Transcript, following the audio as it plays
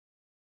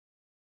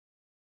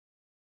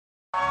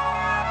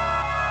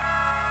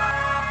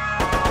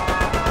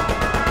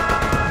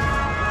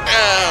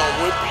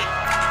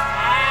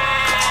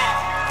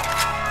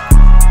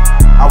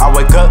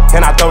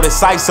And I throw this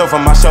ice over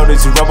my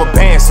shoulders, you rubber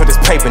bands for this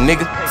paper,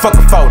 nigga. Fuck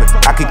a folder.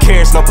 I could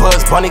care, it's no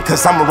Buzz Bunny,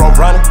 cause I'm a road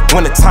runner.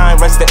 When the time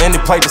rests to end,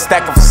 play the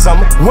stacker for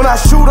summer. When I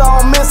shoot,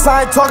 I don't miss,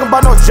 I ain't talking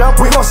about no jump.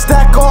 We gon'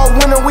 stack all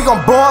winter, we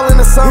gon' ball in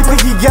the summer. He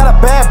think he got a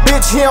bad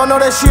bitch, he don't know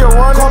that she a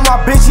runner. Call my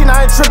bitch, and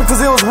I ain't tripping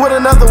cause it was with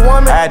another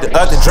woman. I had the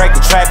other Drake,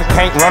 the traffic,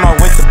 can't run on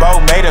with the bow.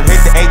 Made him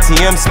hit the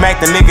ATM, smack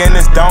the nigga in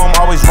his dome.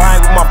 Always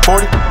rhyme with my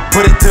 40,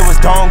 put it to his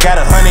dome.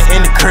 Got 100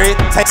 in the crib,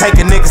 take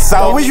a nigga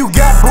soul. But when you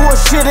got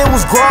bullshit, it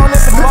was grown.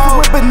 It's a mom.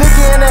 Whip a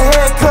nigga in the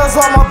head cause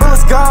all my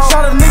bullets gone.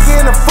 Shot a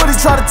nigga in the foot, he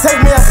tried to take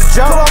me as a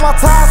joke. Put all my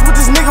ties with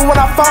this nigga when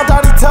I found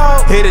out he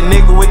told. Hit a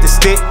nigga with the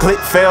stick, click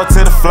fell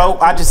to the floor.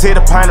 I just hit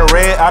a pint of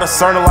red out of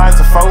Cernalized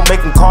the folk.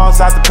 Making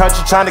calls out the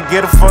country, trying to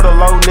get her for the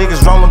low.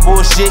 Niggas rolling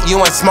bullshit, you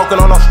ain't smoking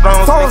on no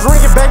strong. Phones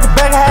ringing back to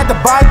back, I had to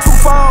buy 2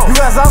 phones.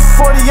 You guys out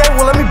for 48,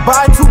 well let me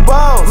buy 2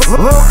 bows.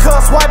 Lil'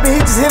 cuz swiping,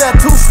 he just hit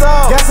at 2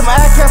 stoves. Got some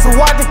ass and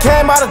white that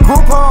came out of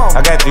group home.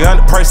 I got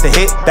 300 purse to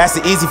hit, that's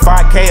the easy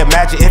 5K.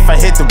 Imagine if I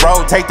hit the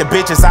road, take the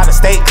bitches out of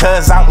state,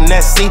 cuz out in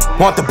SC.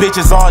 Want the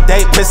bitches all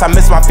day, piss, I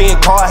miss my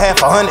fiend call,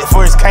 half 100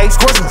 for his case.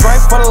 Squirt some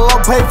drinks for the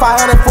low pay,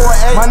 500 for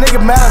an 8. My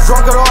nigga mad I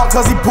drunk it all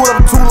cause he pulled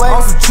up too late.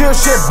 On some chill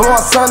shit,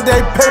 blowing Sunday,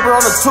 paper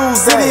on a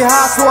Tuesday. City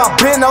high, so I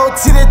been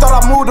OT, they thought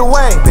I moved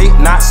away. Big,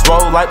 not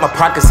swole, like my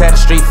pockets had a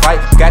street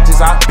fight. Got this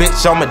out, bitch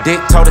on my dick,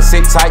 told her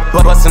sit tight.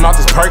 Bustin' off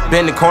this perk,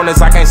 bending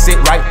corners, I can't sit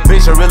right.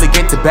 Bitch, I really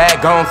get the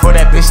bag on for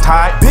that bitch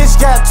tied. Bitch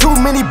got too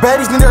many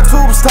babies, need their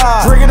tubes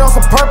tied. Drinking on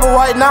some purple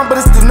right now, but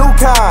it's the new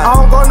kind. I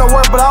don't go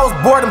nowhere, but I was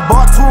bored and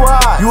bought 2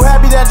 rides. You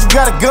happy that you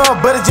got a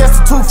gun, but it's just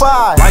a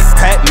 2.5. Like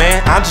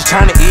Pac-Man, I'm just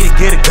trying to eat it,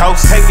 get a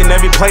ghost. Taking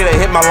every play that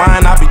hit my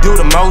line, I be do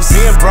the most.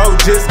 Me and bro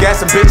just got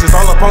some bitches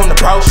all up on the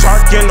boat.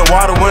 Shark in the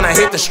water, when I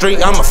hit the street,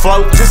 I'm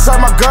afloat. Just saw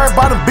my girl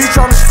by the beach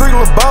on the street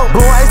with a boat.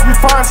 Blowing HB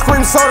fire,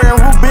 scream soda and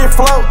root beer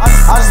float.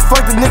 I just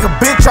fucked a nigga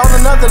bitch on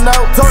another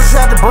note. Told her she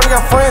had to bring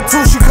her friend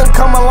too, she couldn't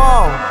come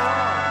along.